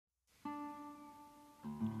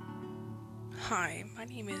Hi, my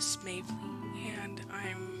name is Mavely, and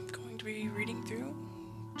I'm going to be reading through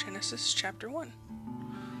Genesis chapter 1.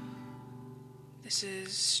 This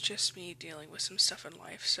is just me dealing with some stuff in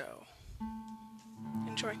life, so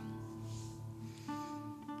enjoy.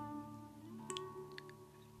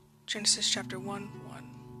 Genesis chapter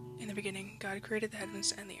 1:1. In the beginning, God created the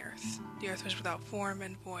heavens and the earth. The earth was without form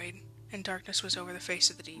and void, and darkness was over the face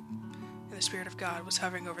of the deep, and the Spirit of God was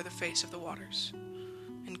hovering over the face of the waters.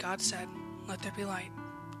 And God said, "Let there be light,"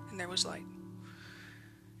 and there was light.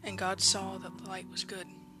 And God saw that the light was good,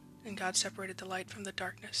 and God separated the light from the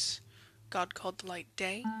darkness. God called the light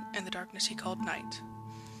day, and the darkness he called night.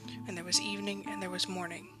 And there was evening, and there was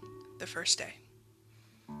morning, the first day.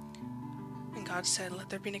 And God said, "Let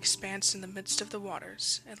there be an expanse in the midst of the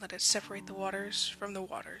waters, and let it separate the waters from the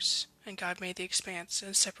waters." And God made the expanse,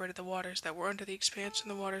 and separated the waters that were under the expanse from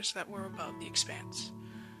the waters that were above the expanse.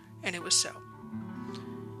 And it was so.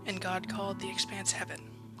 And God called the expanse heaven.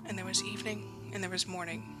 And there was evening, and there was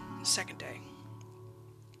morning, the second day.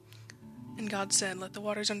 And God said, "Let the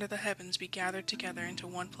waters under the heavens be gathered together into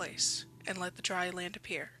one place, and let the dry land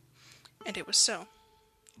appear." And it was so.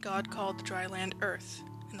 God called the dry land earth,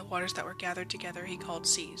 and the waters that were gathered together he called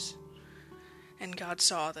seas. And God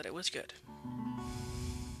saw that it was good.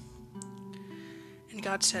 And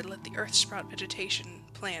God said, "Let the earth sprout vegetation,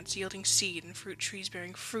 plants yielding seed, and fruit trees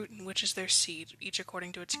bearing fruit in which is their seed, each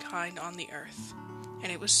according to its kind on the earth." And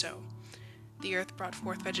it was so. The earth brought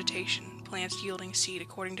forth vegetation, plants yielding seed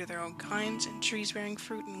according to their own kinds, and trees bearing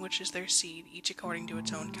fruit in which is their seed, each according to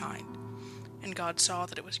its own kind. And God saw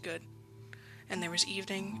that it was good. And there was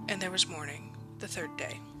evening, and there was morning, the third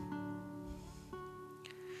day.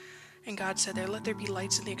 And God said, "Let there be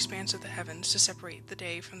lights in the expanse of the heavens to separate the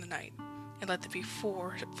day from the night. And let them be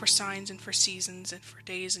for signs and for seasons and for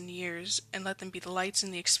days and years, and let them be the lights in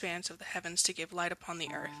the expanse of the heavens to give light upon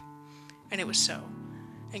the earth." And it was so.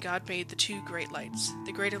 And God made the two great lights,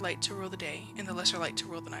 the greater light to rule the day, and the lesser light to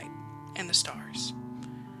rule the night, and the stars.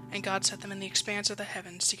 And God set them in the expanse of the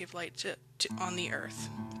heavens to give light on the earth,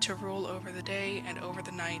 to rule over the day and over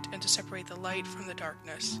the night, and to separate the light from the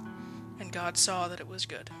darkness. And God saw that it was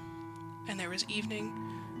good. And there was evening,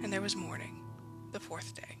 and there was morning, the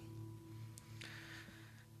fourth day.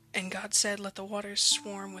 And God said, "Let the waters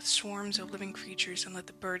swarm with swarms of living creatures, and let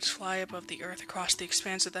the birds fly above the earth across the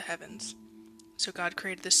expanse of the heavens." So God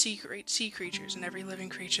created the great sea creatures, and every living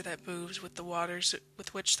creature that moves with the waters,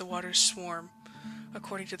 with which the waters swarm,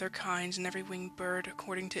 according to their kinds, and every winged bird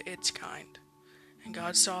according to its kind. And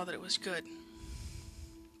God saw that it was good.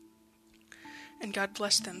 And God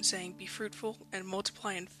blessed them, saying, "Be fruitful, and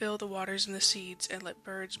multiply, and fill the waters and the seas, and let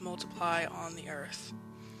birds multiply on the earth."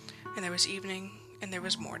 And there was evening, and there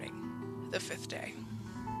was morning, the fifth day.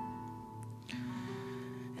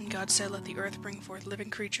 And God said, "Let the earth bring forth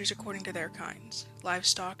living creatures according to their kinds,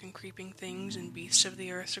 livestock and creeping things, and beasts of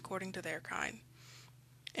the earth according to their kind."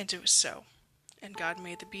 And it was so. And God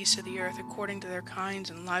made the beasts of the earth according to their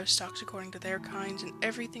kinds, and livestock according to their kinds, and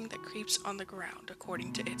everything that creeps on the ground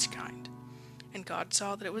according to its kind. And God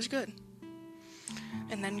saw that it was good.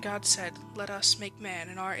 And then God said, "Let us make man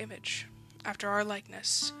in our image, after our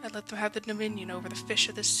likeness, and let them have the dominion over the fish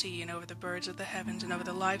of the sea, and over the birds of the heavens, and over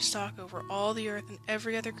the livestock, over all the earth, and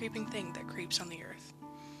every other creeping thing that creeps on the earth."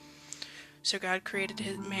 So God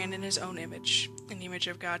created man in his own image. In the image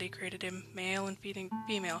of God he created him, male and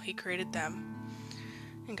female he created them.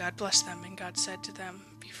 And God blessed them, and God said to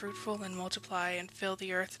them, "Be fruitful and multiply, and fill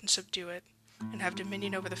the earth and subdue it, and have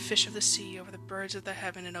dominion over the fish of the sea, over the birds of the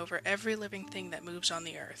heaven, and over every living thing that moves on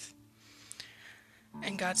the earth."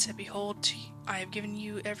 And God said, "Behold, I have given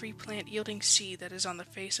you every plant yielding seed that is on the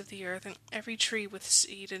face of the earth, and every tree with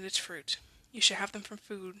seed in its fruit. You shall have them for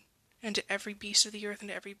food. And to every beast of the earth, and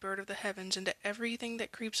to every bird of the heavens, and to everything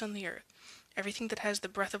that creeps on the earth, everything that has the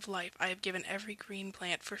breath of life, I have given every green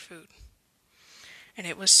plant for food." And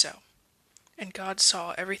it was so. And God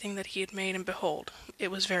saw everything that he had made, and behold, it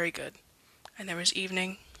was very good. And there was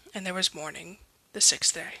evening, and there was morning, the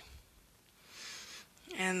sixth day.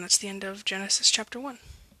 And that's the end of Genesis chapter 1.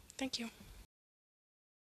 Thank you.